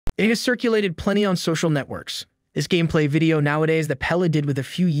It has circulated plenty on social networks. This gameplay video nowadays that PELÉ did with a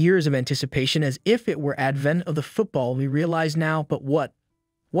few years of anticipation as if it were advent of the football we realize now, but what?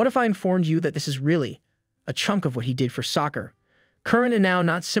 What if I informed you that this is really a chunk of what he did for soccer? Current and now,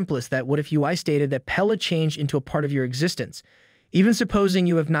 not simplest that what if I stated that PELÉ changed into a part of your existence? Even supposing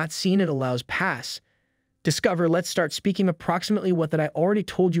you have not seen it allows pass. Discover, let's start speaking approximately what that I already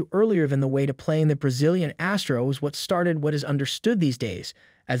told you earlier than the way to playing the Brazilian Astro is what started what is understood these days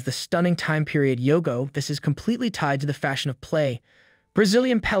as the stunning time period Yogo. This is completely tied to the fashion of play.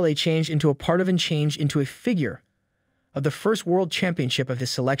 Brazilian PELÉ changed into a part of and changed into a figure of the first world championship of his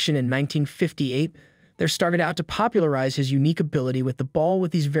selection in 1958. There started out to popularize his unique ability with the ball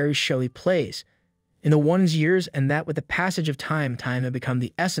with these very showy plays. In the one's years, and that with the passage of time had become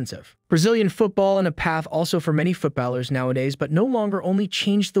the essence of Brazilian football and a path also for many footballers nowadays, but no longer only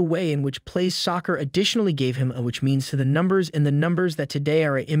changed the way in which plays soccer additionally gave him a which means to the numbers and the numbers that today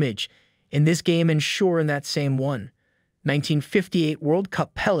are an image in this game and sure in that same one. 1958 World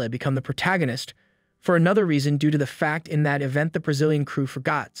Cup PELÉ become the protagonist for another reason due to the fact in that event the Brazilian crew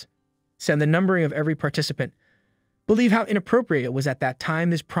forgot send the numbering of every participant. Believe how inappropriate it was at that time.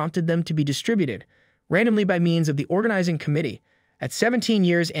 This prompted them to be distributed randomly by means of the organizing committee. At 17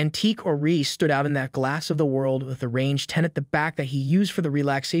 years, Antique Ori stood out in that glass of the world with the range 10 at the back that he used for the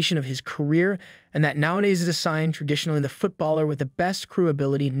relaxation of his career, and that nowadays is assigned traditionally the footballer with the best crew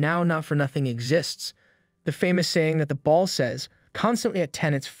ability now not for nothing exists. The famous saying that the ball says, constantly at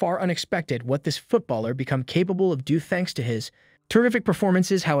 10, it's far unexpected what this footballer become capable of due thanks to his terrific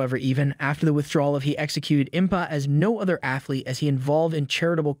performances. However, even after the withdrawal he executed IMPA as no other athlete as he involved in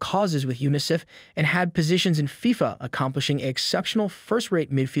charitable causes with UNICEF and had positions in FIFA, accomplishing an exceptional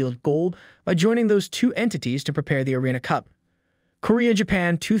first-rate midfield goal by joining those two entities to prepare the Arena Cup.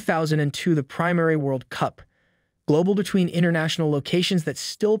 Korea-Japan 2002, the primary World Cup. Global between international locations that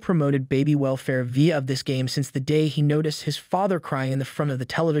still promoted baby welfare via of this game since the day he noticed his father crying in the front of the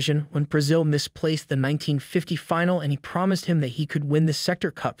television when Brazil misplaced the 1950 final, and he promised him that he could win the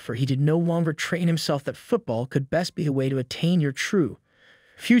Sector Cup, for he did no longer train himself that football could best be the way to attain your true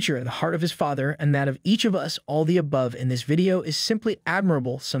future in the heart of his father and that of each of us. All the above in this video is simply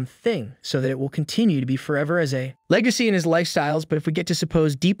admirable something so that it will continue to be forever as a legacy in his lifestyles. But if we get to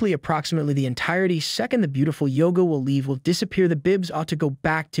suppose deeply approximately the entirety, second the beautiful Yoga will leave, will disappear, the bibs ought to go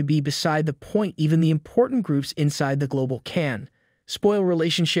back to be beside the point. Even the important groups inside the global can spoil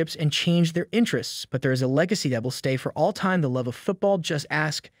relationships and change their interests, but there is a legacy that will stay for all time, the love of football. Just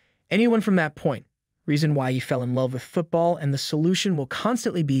ask anyone from that point reason why he fell in love with football, and the solution will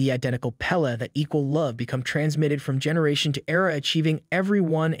constantly be the identical PELÉ, that equal love become transmitted from generation to era, achieving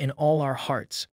everyone in all our hearts.